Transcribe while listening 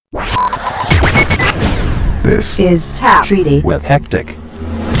This is Tap Treaty with Hectic.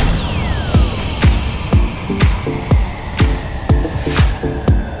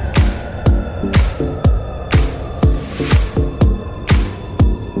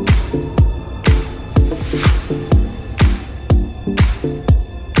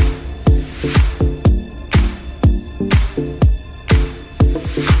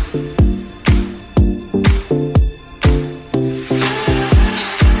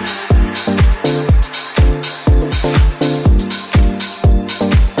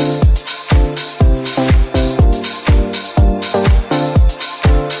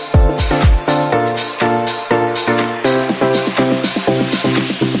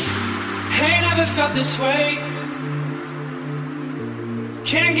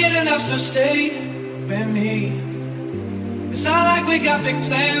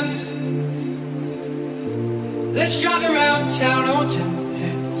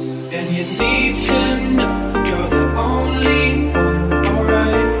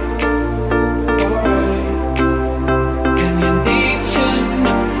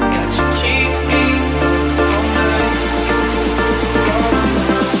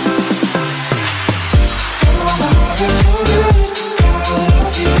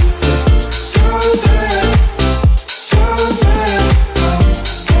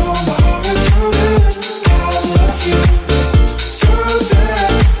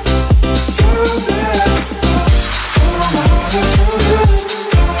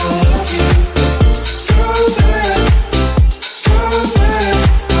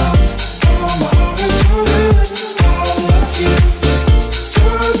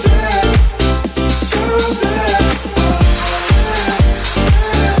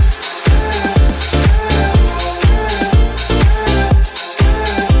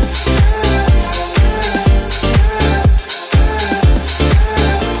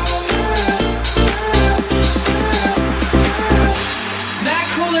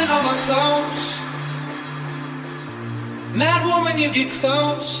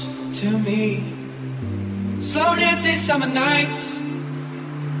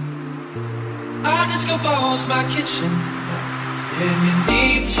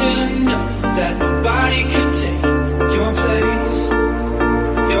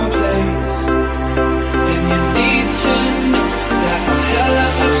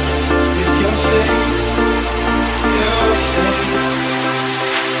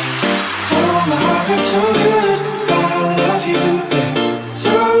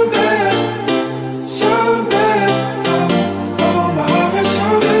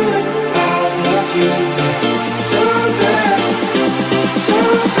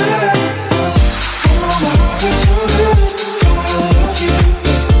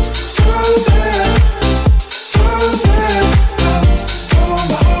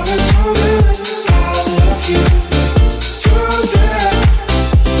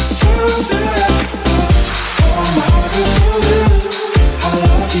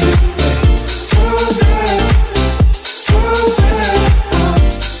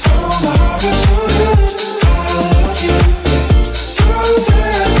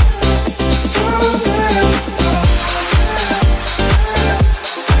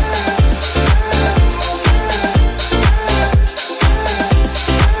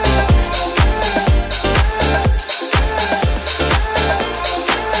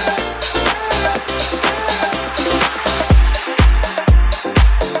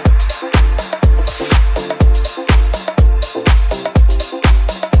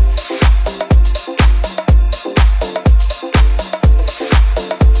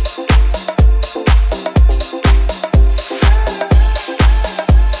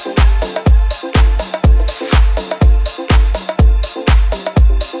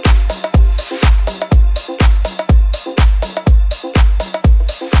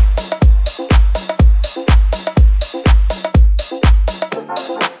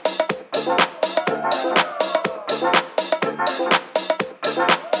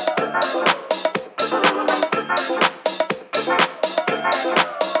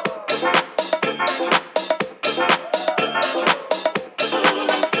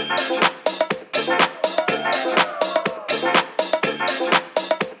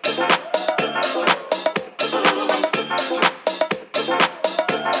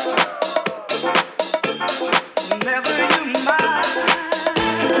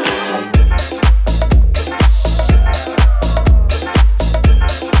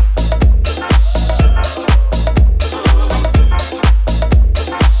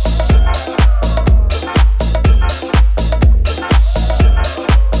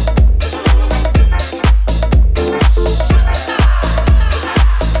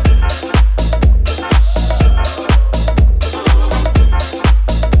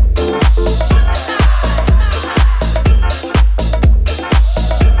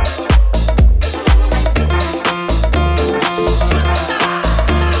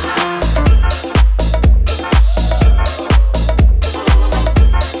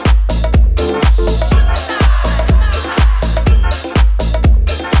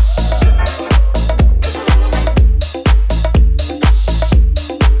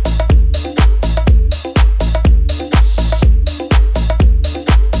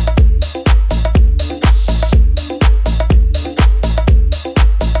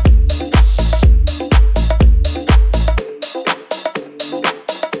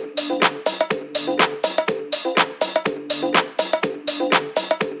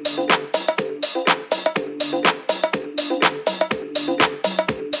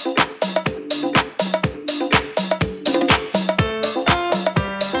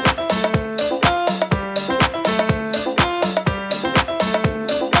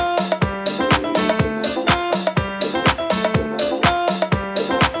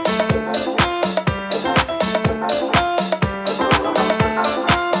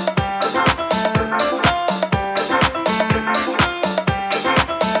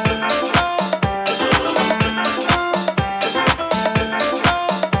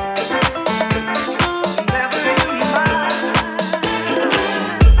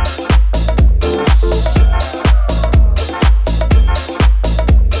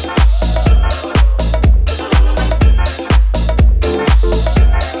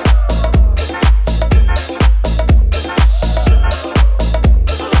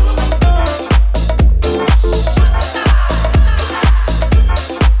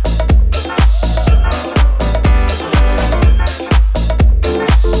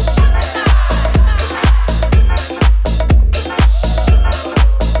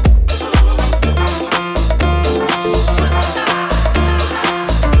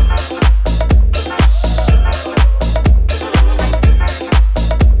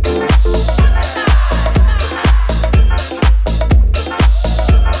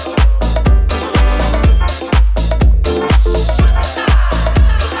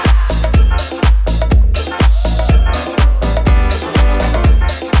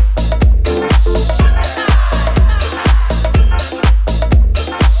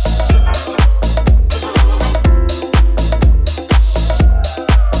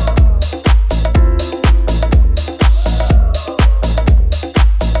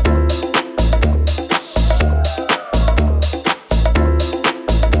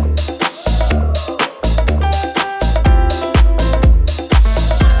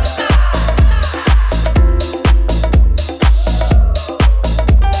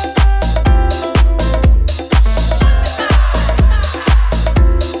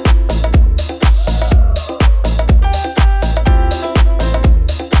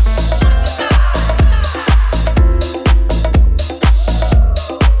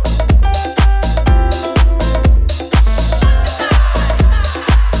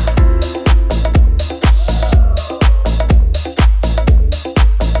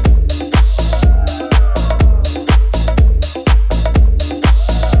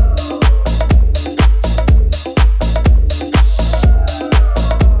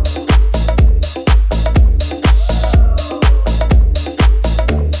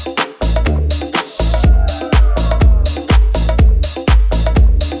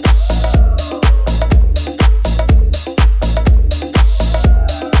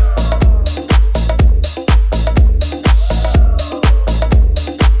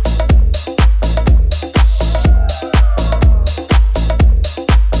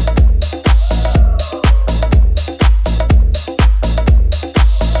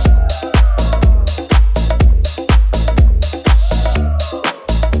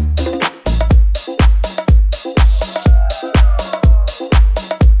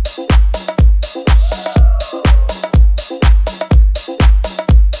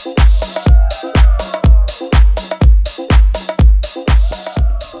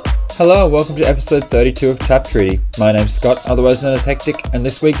 Hello and welcome to episode 32 of Tap Treaty. My name's Scott, otherwise known as Hectic, and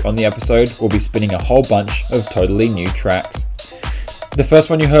this week on the episode we'll be spinning a whole bunch of totally new tracks. The first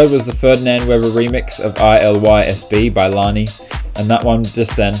one you heard was the Ferdinand Weber remix of ILYSB by Lani, and that one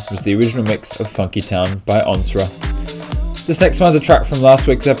just then was the original mix of Funky Town by Onsra. This next one's a track from last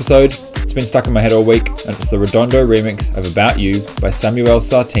week's episode. It's been stuck in my head all week, and it's the Redondo remix of About You by Samuel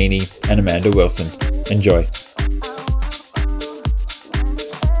Sartini and Amanda Wilson. Enjoy.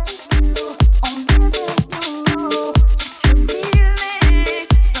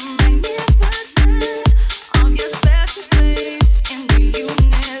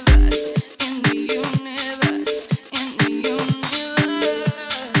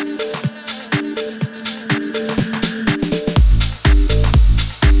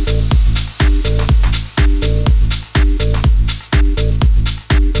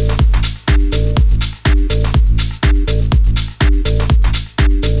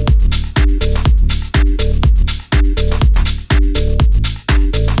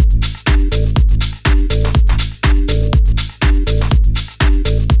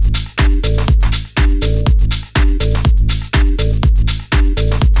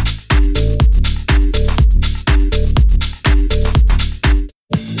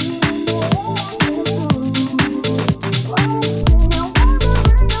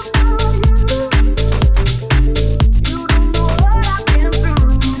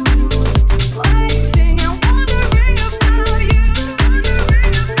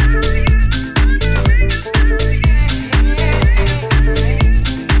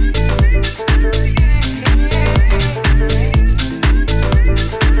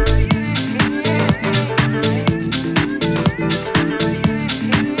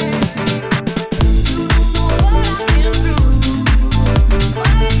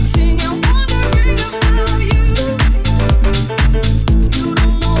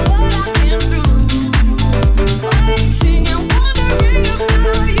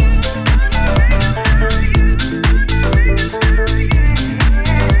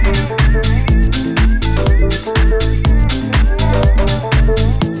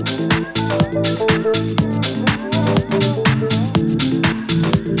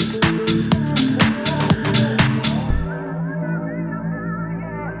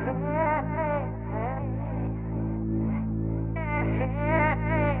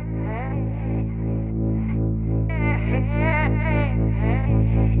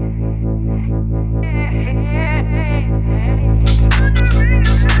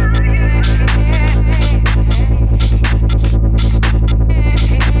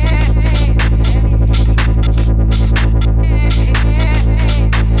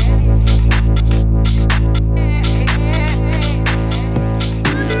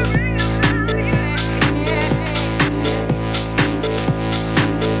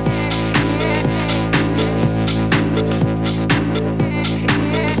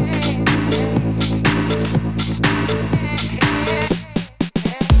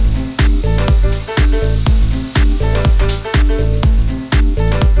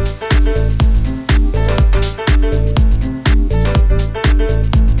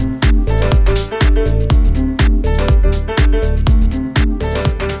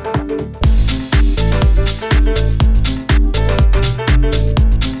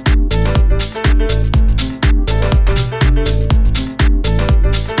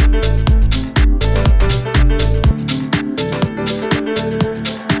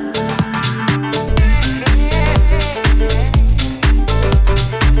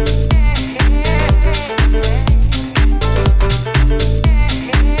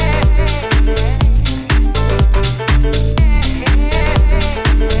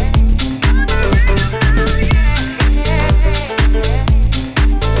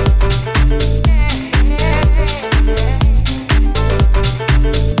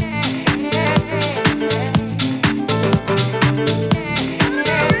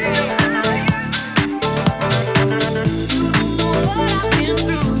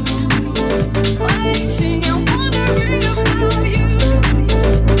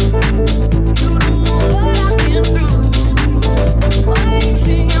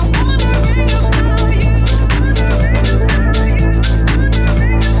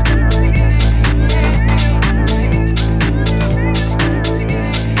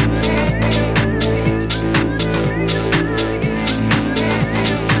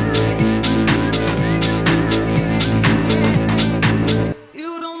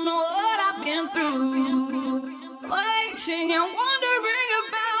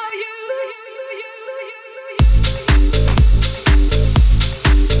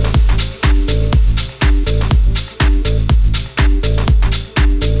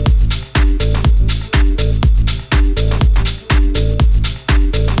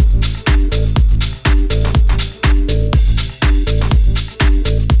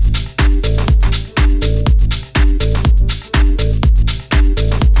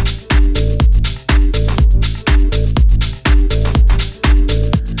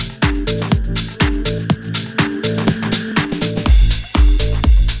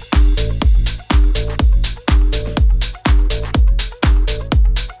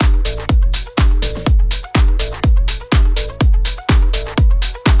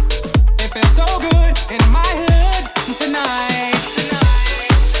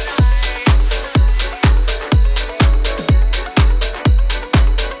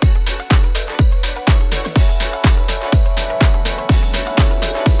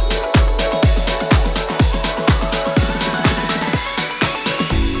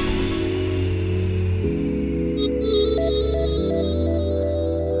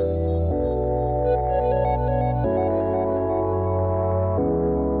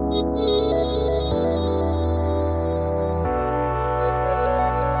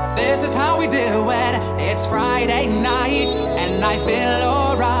 this is how we do it. It's Friday night, and I feel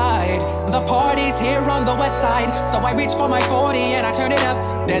alright. The party's here on the west side, so I reach for my 40 and I turn it up.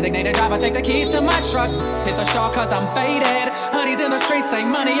 Designated driver, take the keys to my truck. Hit the shore cause I'm faded. Honey's in the streets, say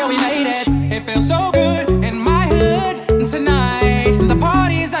money, oh we made it. It feels so good in my hood tonight. The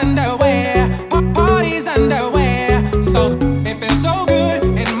party's underway, party's underway. So it feels so good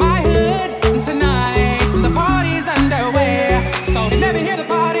in my hood tonight. The party's underway. So you never hear the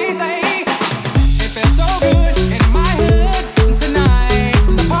party say. It feels so good in my hood tonight.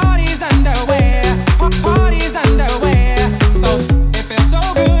 The party's underway, party's underway. So it feels so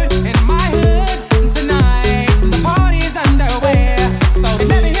good in my hood tonight. The party's underway. So you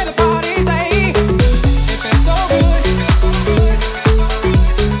never hear the party say. It feels so good.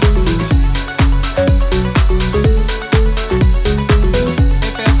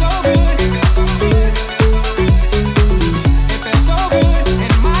 It feels so good. It feels so good. It feels so good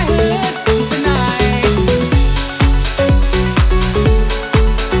in my hood tonight.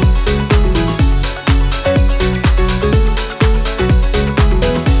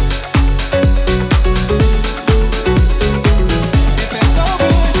 It feels so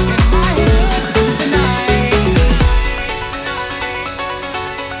good in my hood tonight.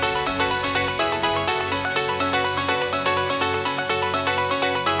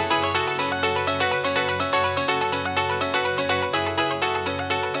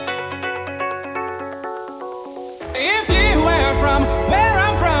 If you were from where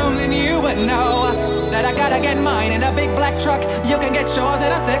I'm from, then you would know that I gotta get mine in a big black truck. You can get yours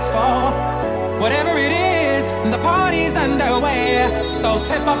in a 6'4". Whatever it is, the party's underway. So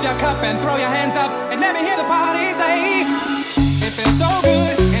tip up your cup and throw your hands up and let me hear the party say. It feels so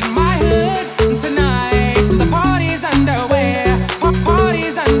good in my hood tonight. The party's underway,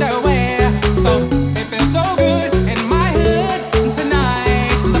 party's underway. So it feels so good in my hood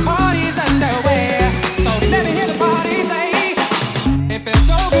tonight. The party's underway. So let me hear the party say. It feels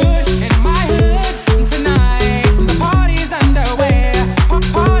so good in my hood tonight. The party's underway,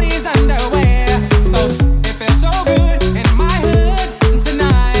 party's underway. So it feels so good in my hood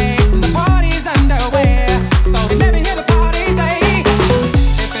tonight. The party's underway. So let me hear the party say.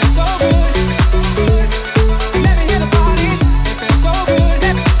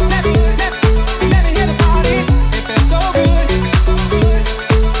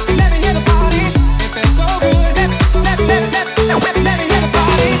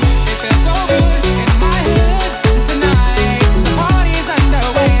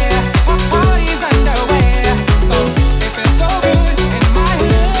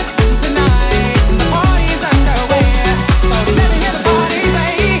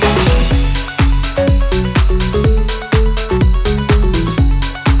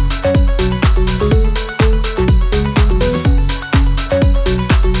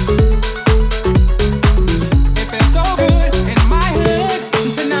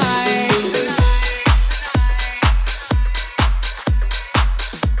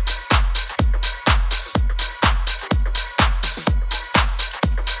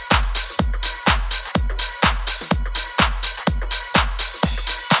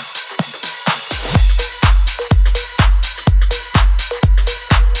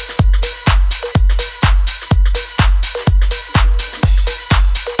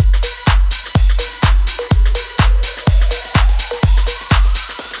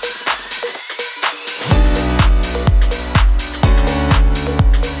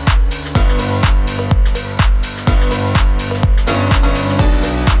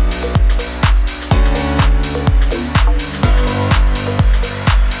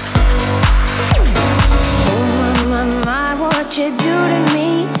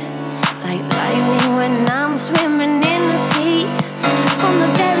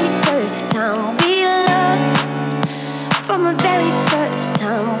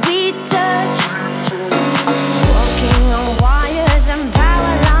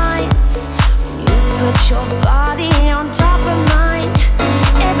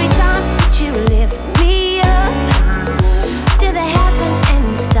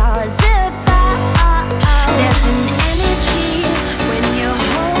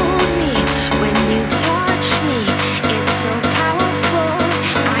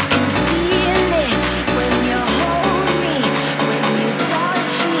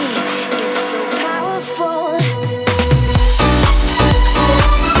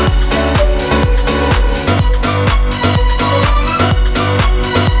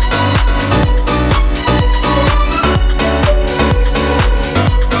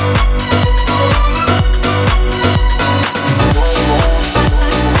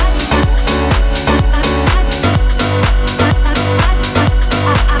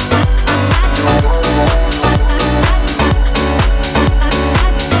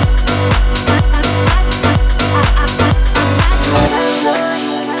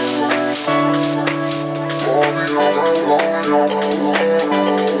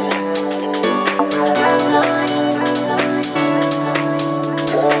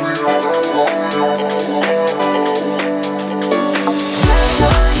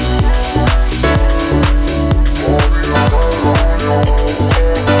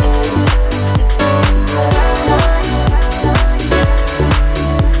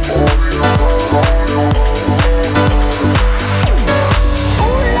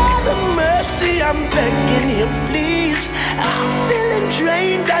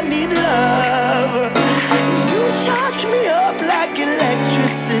 fiend, I need love. You charge me up like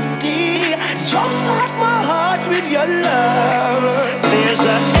electricity. Jumpstart my heart with your love. There's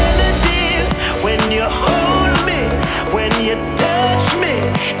an energy when you hold me, when you touch me.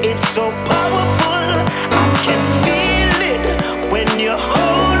 It's so powerful, I can feel it. When you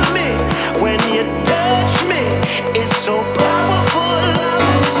hold me, when you touch me, it's so powerful.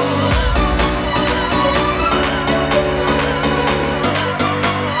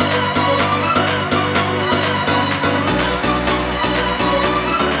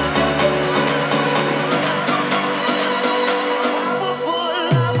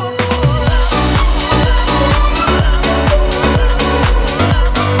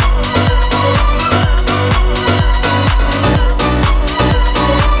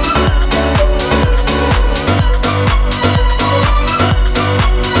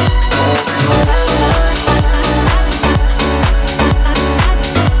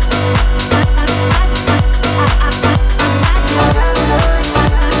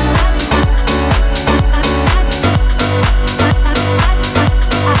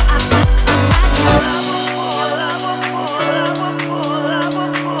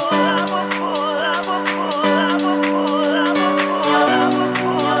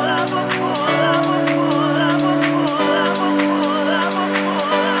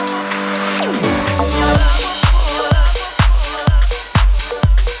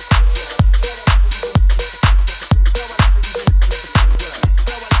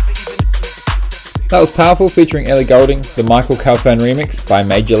 That was Powerful featuring Ellie Goulding, the Michael Calfan remix by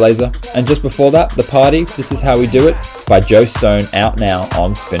Major Lazer. And just before that, The Party, This Is How We Do It by Joe Stone, out now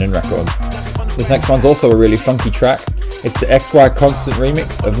on Spinnin' Records. This next one's also a really funky track. It's the XY Constant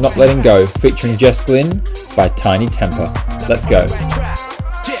remix of Not Letting Go featuring Jess Glynn by Tiny Temper. Let's go.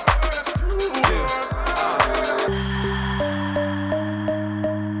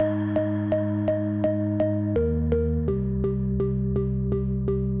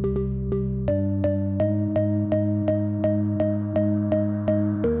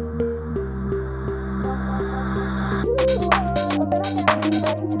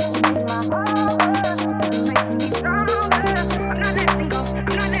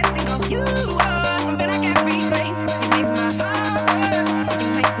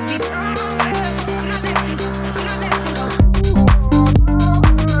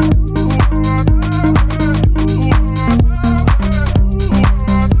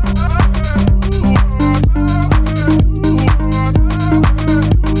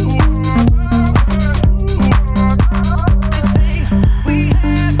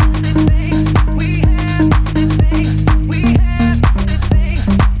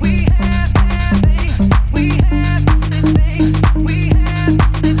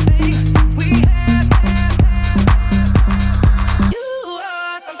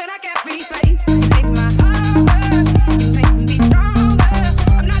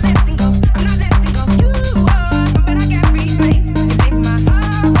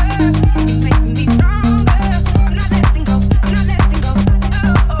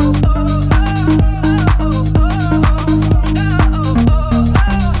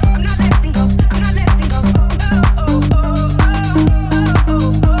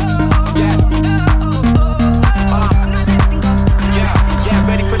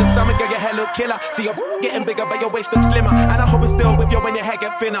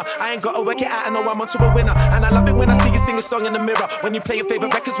 I ain't gotta work it out, I know I'm onto a winner. And I love it when I see you sing a song in the mirror. When you play your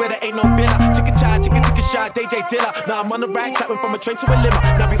favorite records where there ain't no filler. Chicka chai, chicka shy, DJ Dilla. Now I'm on the right track, went from a train to a limo.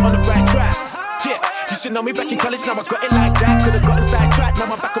 Now we on the right track. Yeah, you should know me back in college, now I got it like that. Could've gotten sidetracked,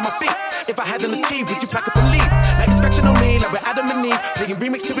 now I'm back on my feet. If I hadn't achieved, would you pack up and leave? Now you're scratching on me like we're Adam and Eve. Playing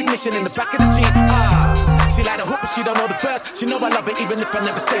remix to Ignition in the back of the Jeep. She like the hook, but she don't know the verse. She know I love it even if I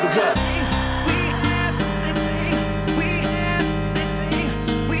never say the word.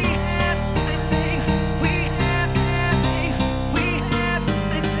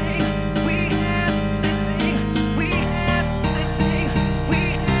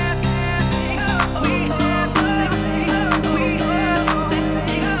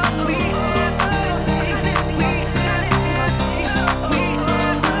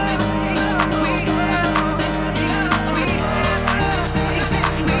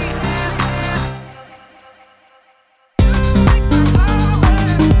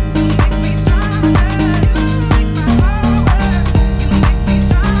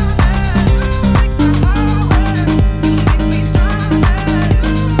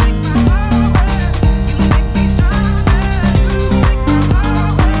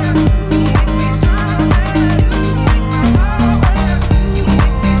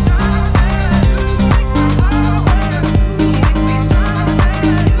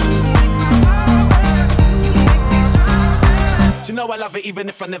 love it even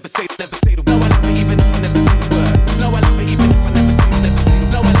if I never say the word. No, I love it even if I never say the word. No, I love it even if I never say the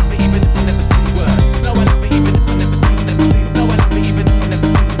word. No, I love it even if I never say the word. No, I love it even if I never say the word. No, I love it even if I never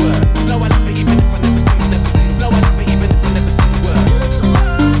say the word. No, I love it even if I never say the word. No, I love it even if I never say the word.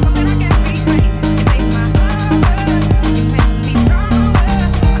 Something I can't replace. You make my heart hurt. You make me stronger.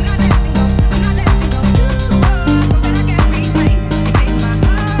 I'm not letting go. I'm not letting go. Something I can't replace. You make my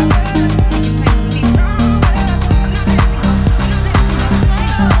heart hurt. You make me stronger. I'm not letting go. I'm not letting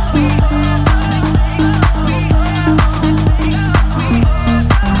go. We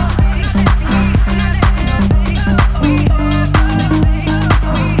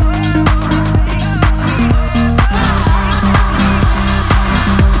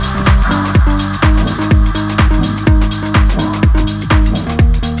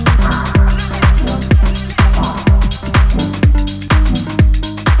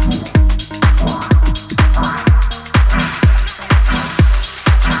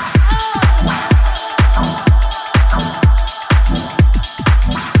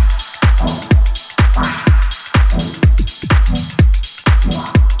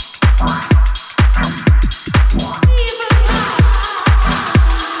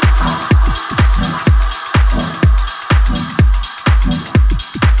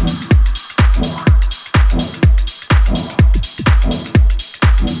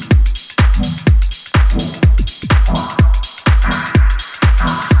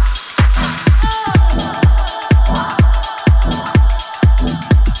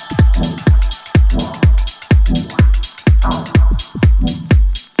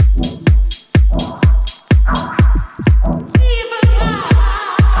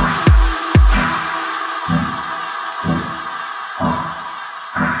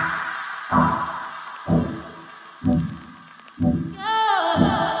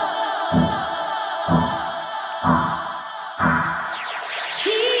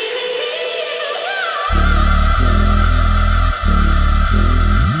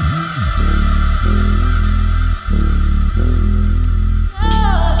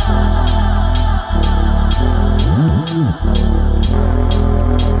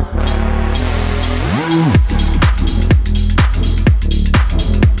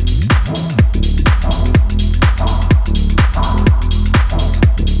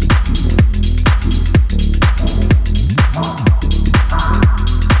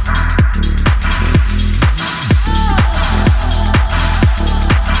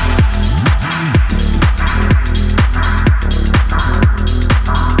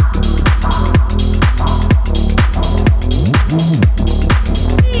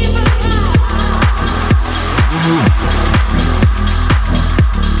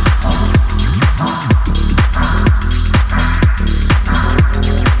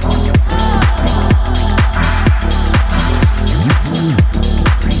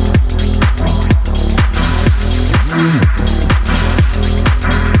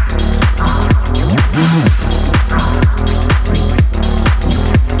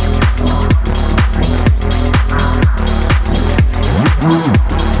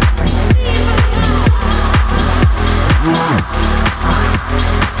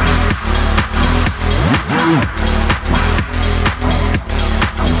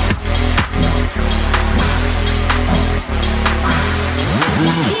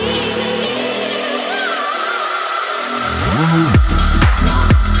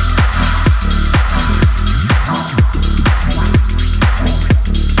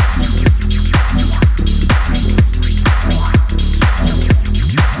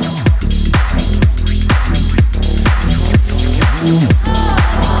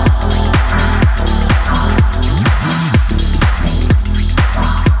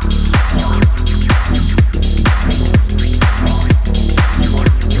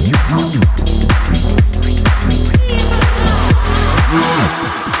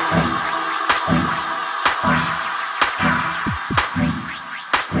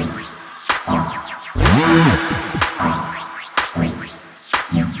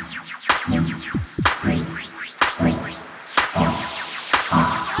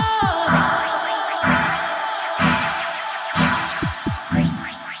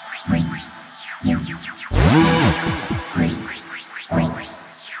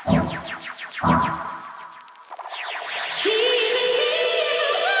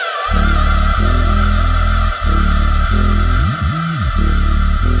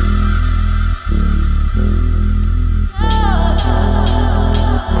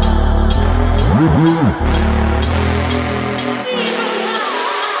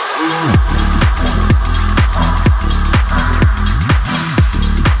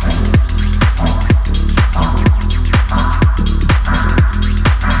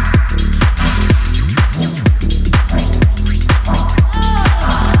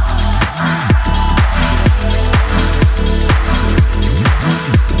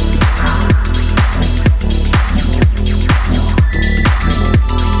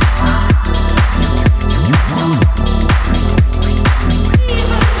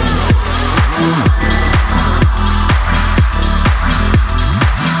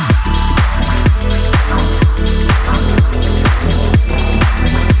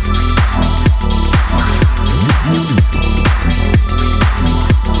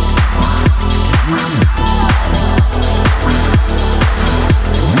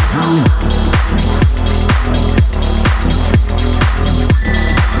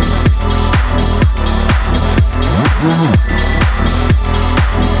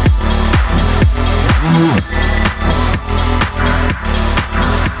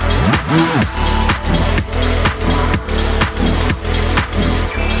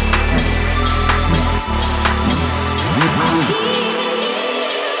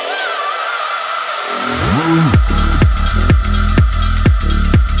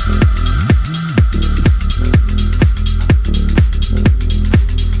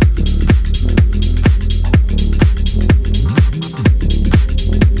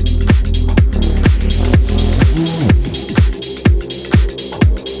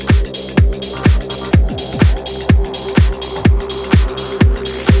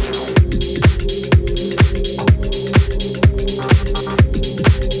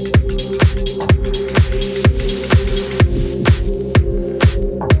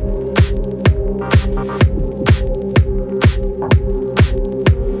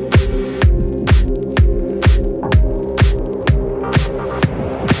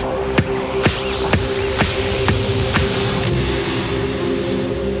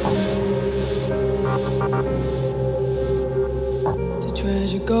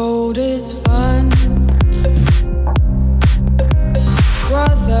Treasure gold is fun,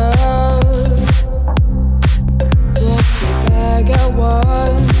 brother. Drop your bag at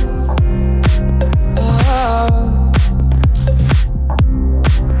once. Oh.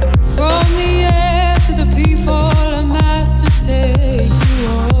 From the air to the people, a master take you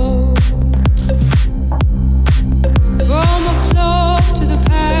home. From a cloak to the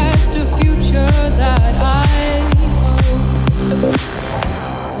past, a future that I own.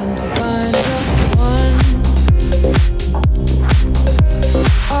 And to find just one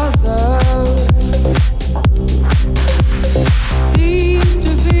other seems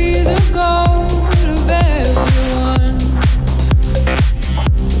to be the goal of everyone.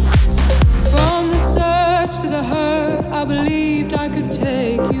 From the search to the hurt, I believed I could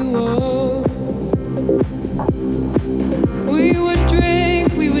take you home. We would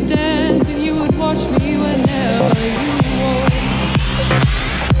drink, we would dance, and you would watch me whenever you walk.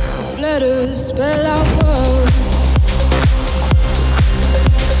 If letters spell out words,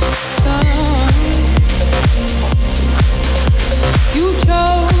 you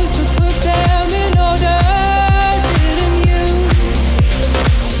chose to put them in order, didn't you?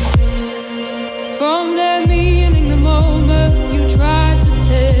 From their meaning, the moment you tried to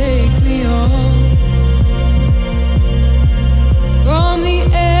take me on. From the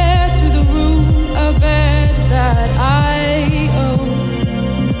air to the room, a bed that I own.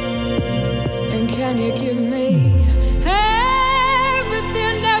 And can you give me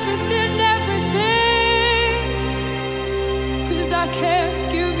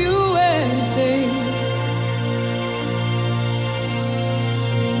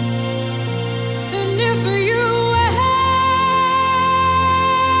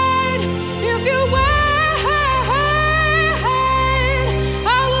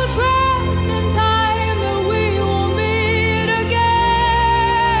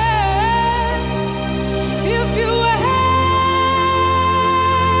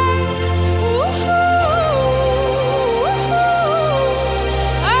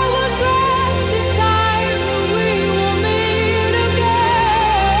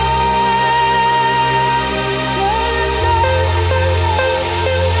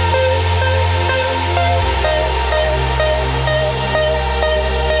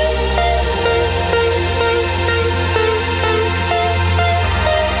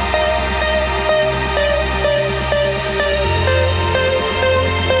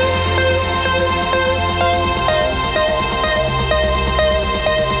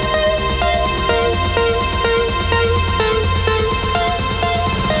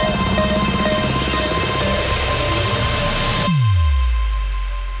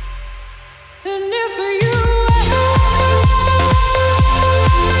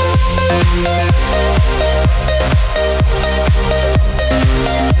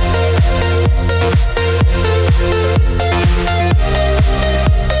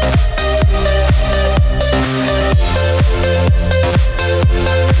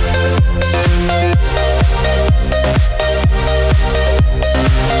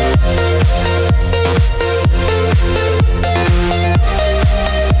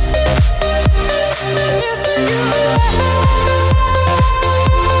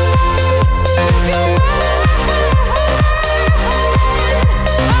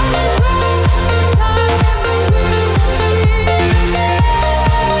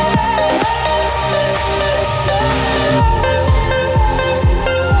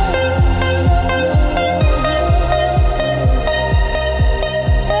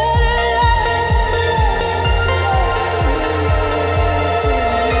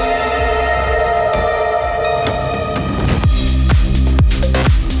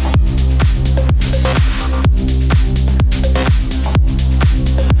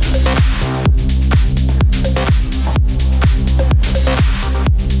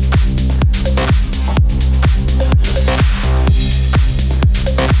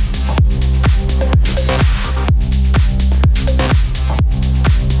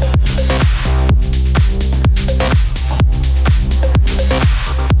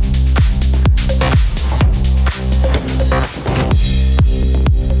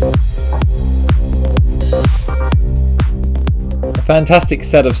fantastic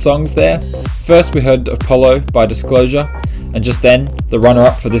set of songs there. First we heard Apollo by Disclosure, and just then, the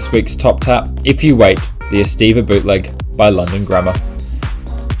runner-up for this week's Top Tap, If You Wait, the Estiva bootleg by London Grammar.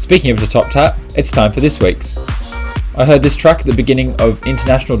 Speaking of the Top Tap, it's time for this week's. I heard this track at the beginning of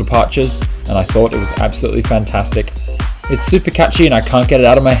International Departures, and I thought it was absolutely fantastic. It's super catchy and I can't get it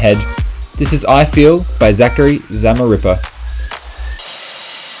out of my head. This is I Feel by Zachary Zamarripa.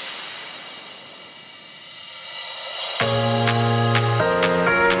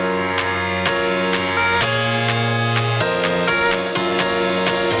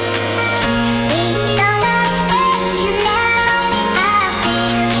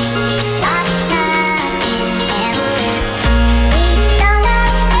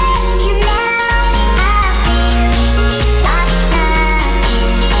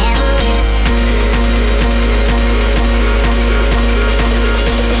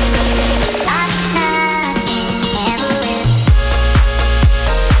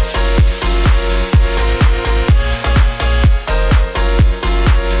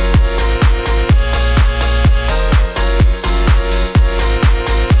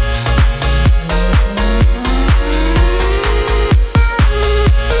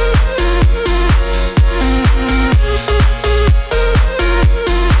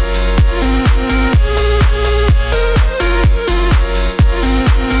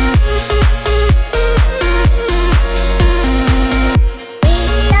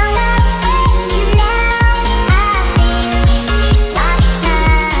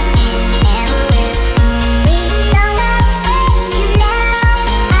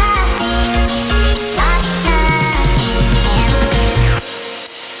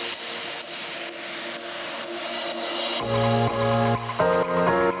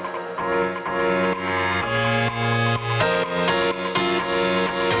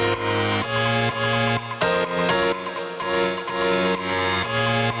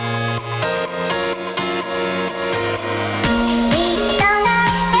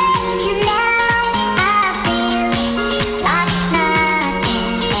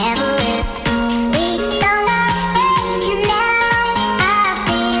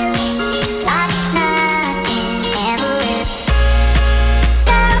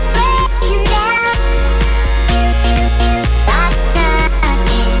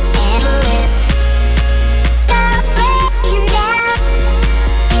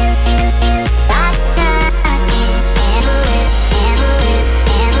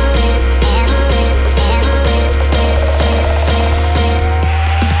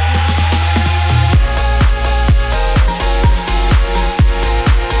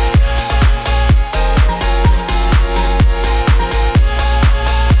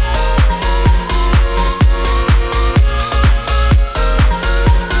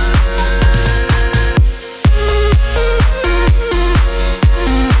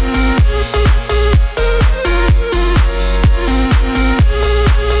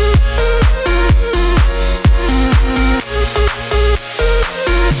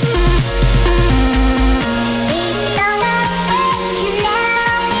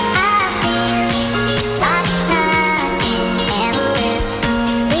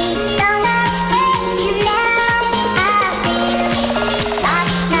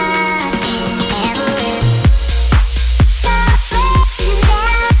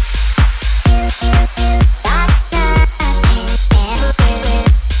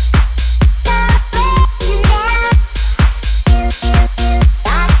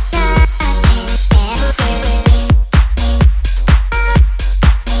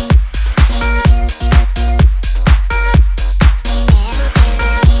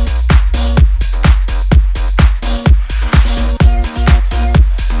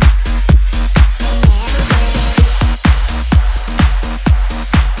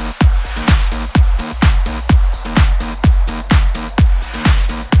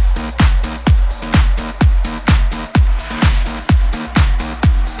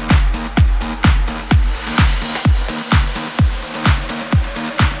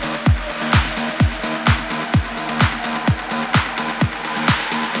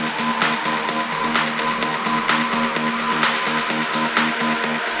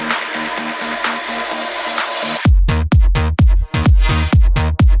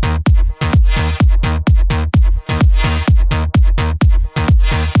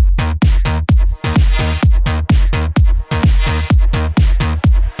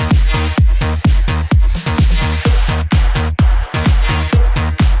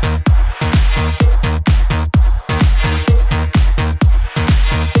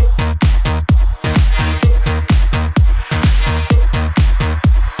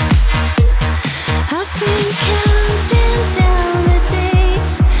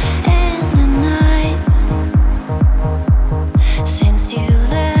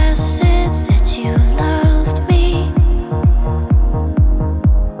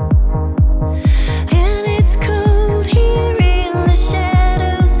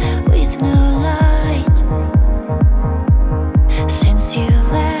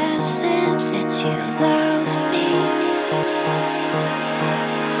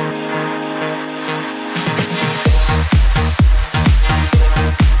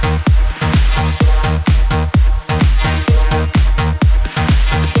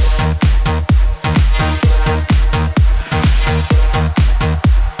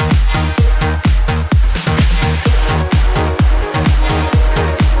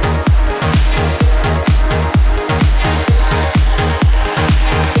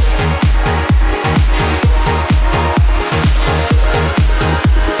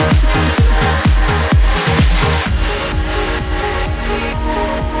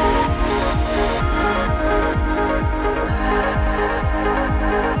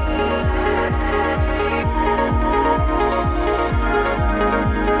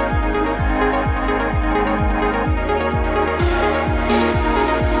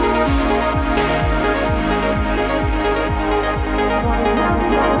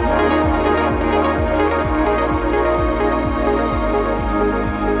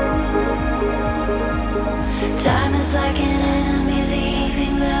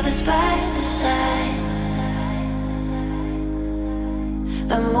 years by the side.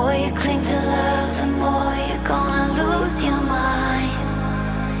 The more you cling to love, the more you're gonna lose your mind.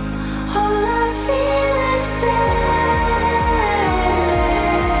 All I feel is silence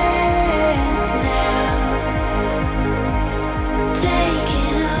now.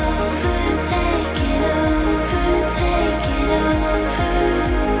 Taking over, taking over, taking over.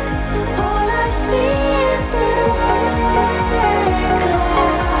 All I see is black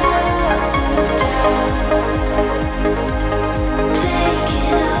clouds of doubt.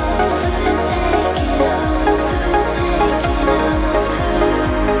 Taking over, taking over, taking over.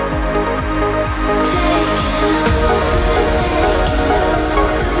 Taking over, taking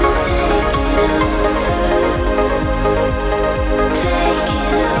over, taking over.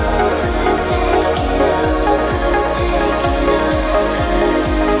 Taking over, taking over, taking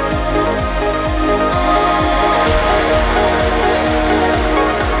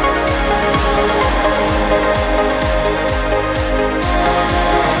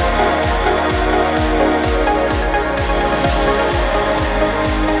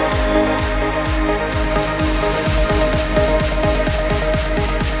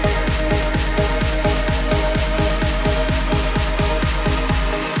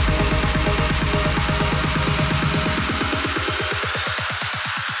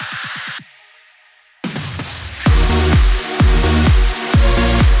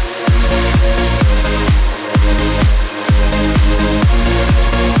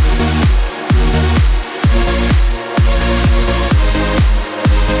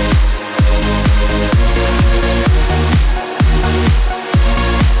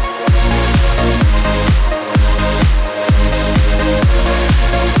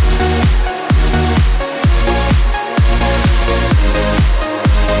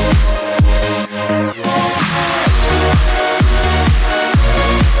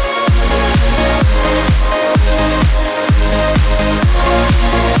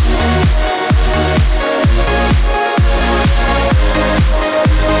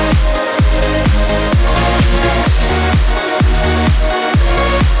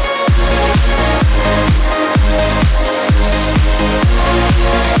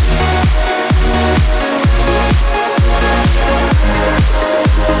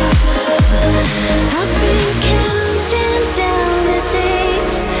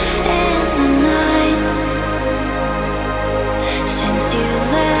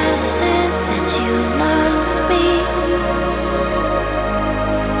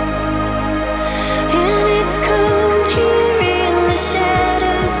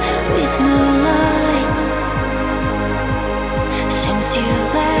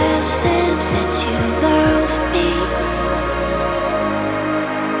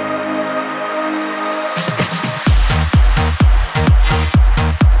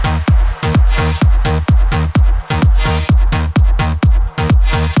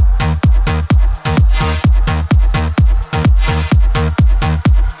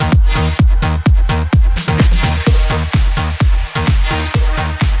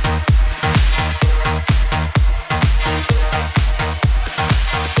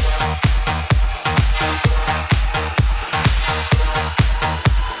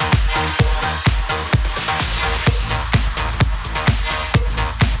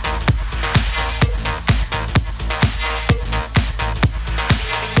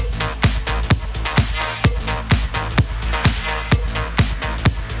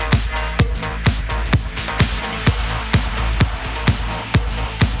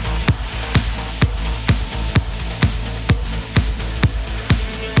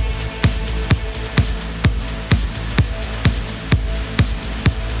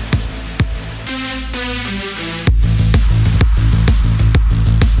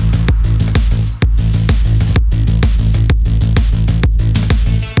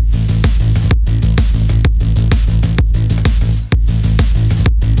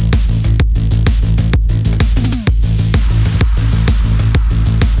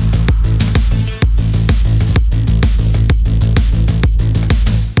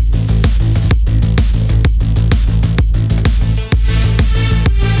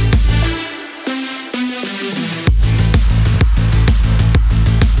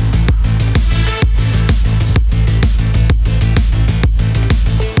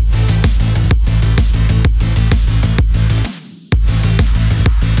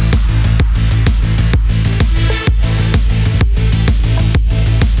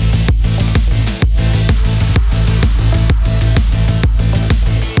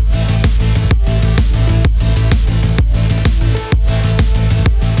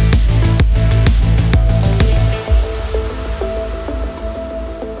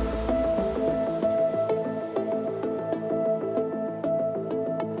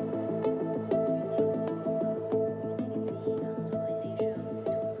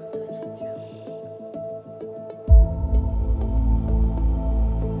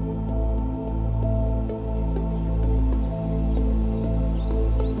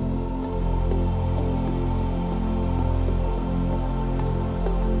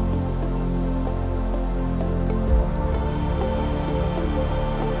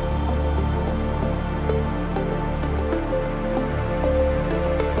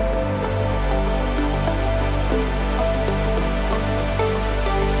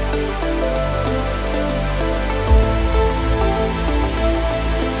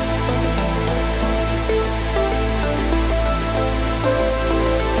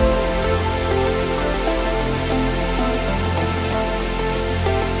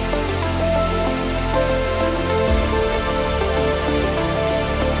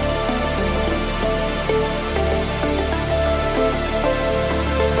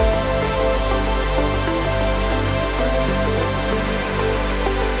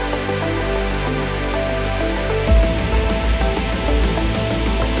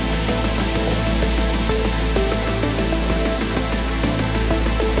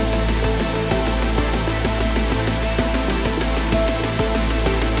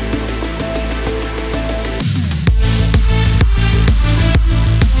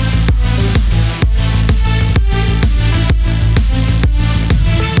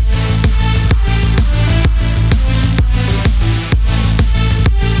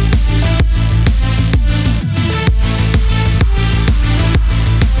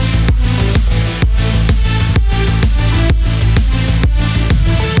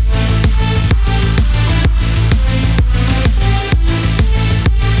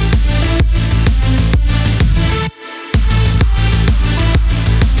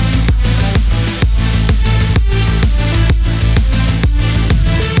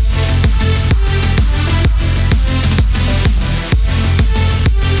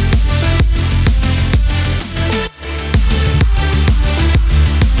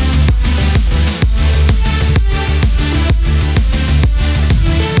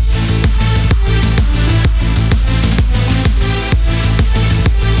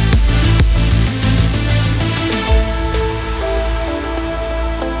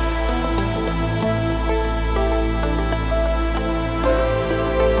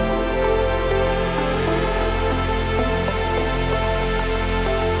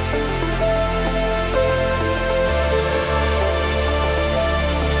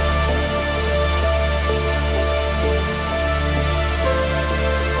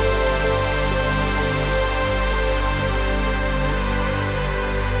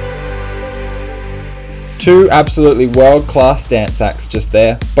Two absolutely world-class dance acts just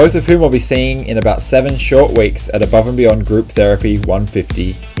there, both of whom I'll be seeing in about 7 short weeks at Above and Beyond Group Therapy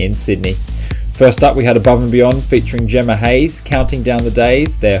 150 in Sydney. First up we had Above and Beyond featuring Gemma Hayes, Counting Down the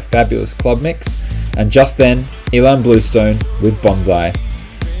Days, their fabulous club mix, and just then Elan Bluestone with Bonsai.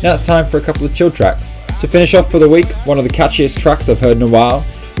 Now it's time for a couple of chill tracks. To finish off for the week, one of the catchiest tracks I've heard in a while,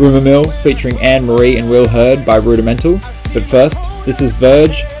 Rumour Mill featuring Anne Marie and Will Hurd by Rudimental, but first, this is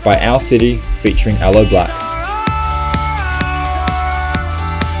Verge by Owl City featuring Aloe Black.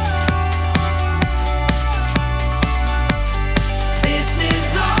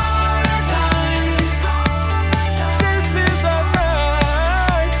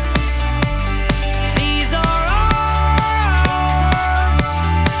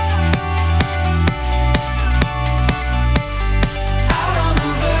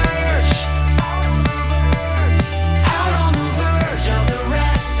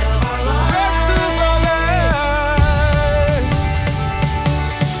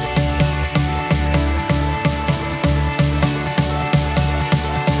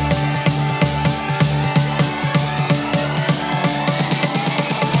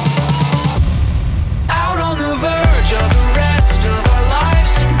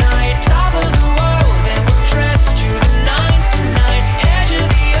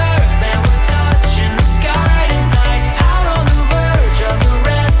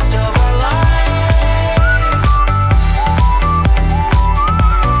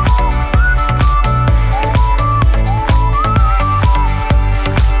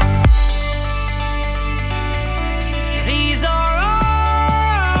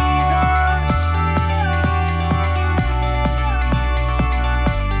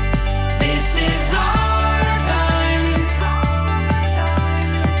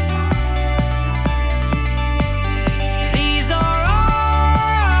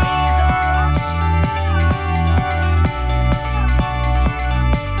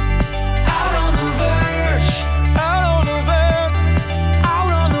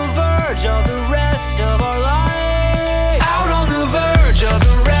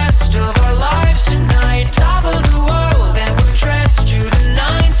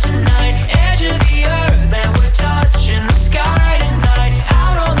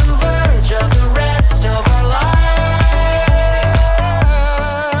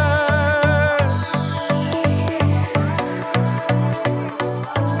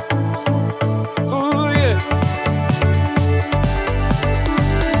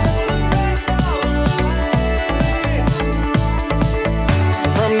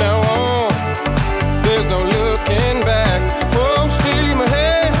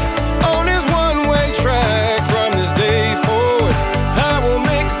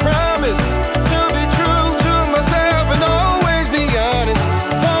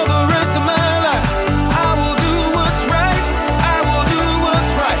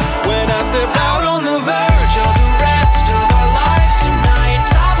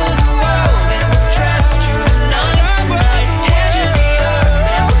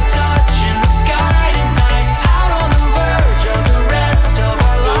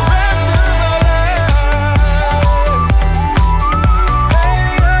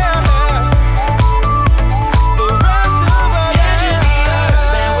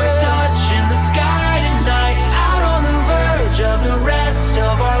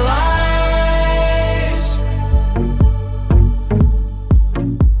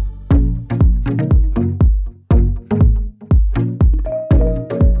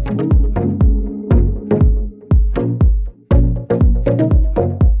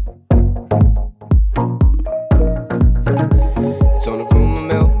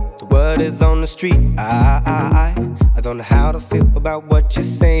 On the street, I don't know how to feel about what you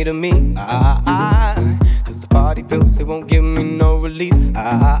say to me. Cause the party pills, they won't give me no release.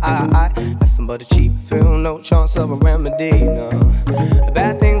 Nothing but a cheap thrill, no chance of a remedy, no. The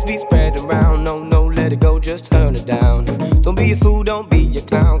bad things be spread around, no, let it go, just turn it down. Don't be a fool, don't be a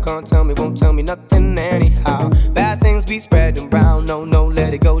clown, can't tell me, won't tell me nothing anyhow. Bad things be spreading around, no,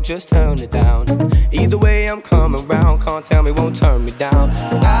 let it go, just turn it down. Either way I'm coming round, can't tell me, won't turn me down.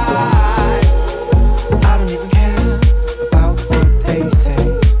 I don't even care about what they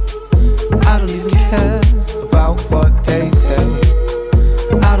say. I don't even care about what they say.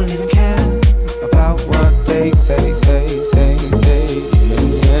 I don't even care about what they say, yeah.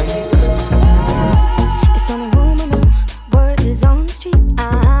 It's on the rumor mill, word is on the street.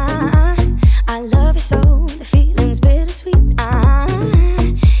 I love you so, the feeling's bittersweet.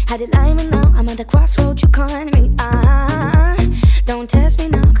 Had it lying now, I'm at the crossroad you can't meet. Don't test me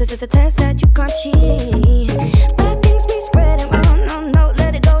now, cause it's a test that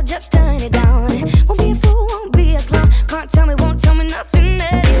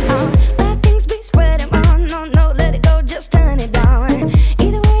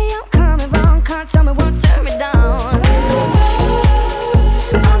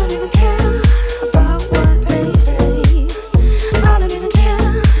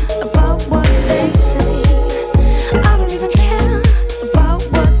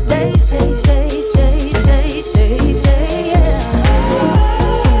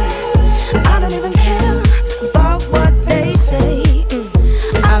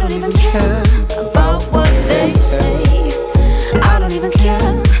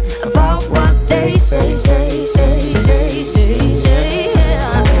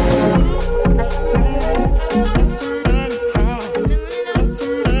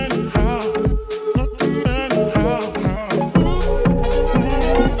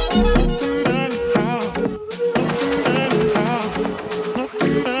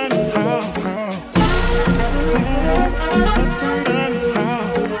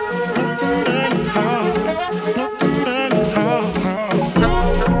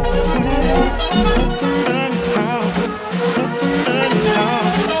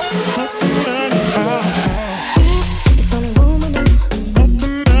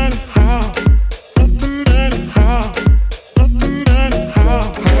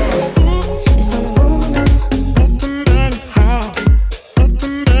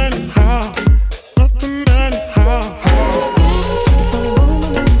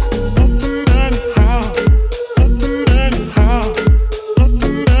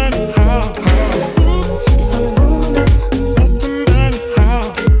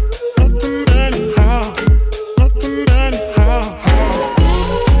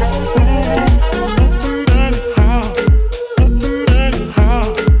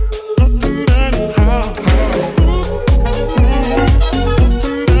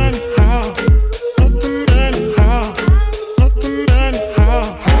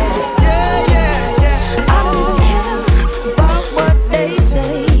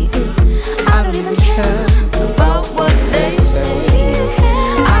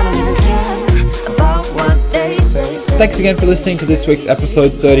Thanks again for listening to this week's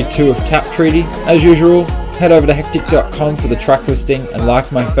episode 32 of Tap Treaty. As usual, head over to hectic.com for the track listing and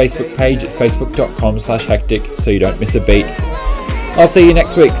like my Facebook page at facebook.com/hectic so you don't miss a beat. I'll see you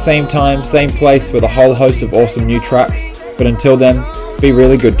next week, same time, same place, with a whole host of awesome new tracks. But until then, be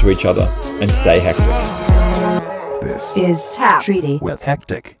really good to each other and stay hectic. This is Tap Treaty with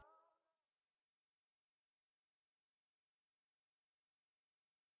Hectic.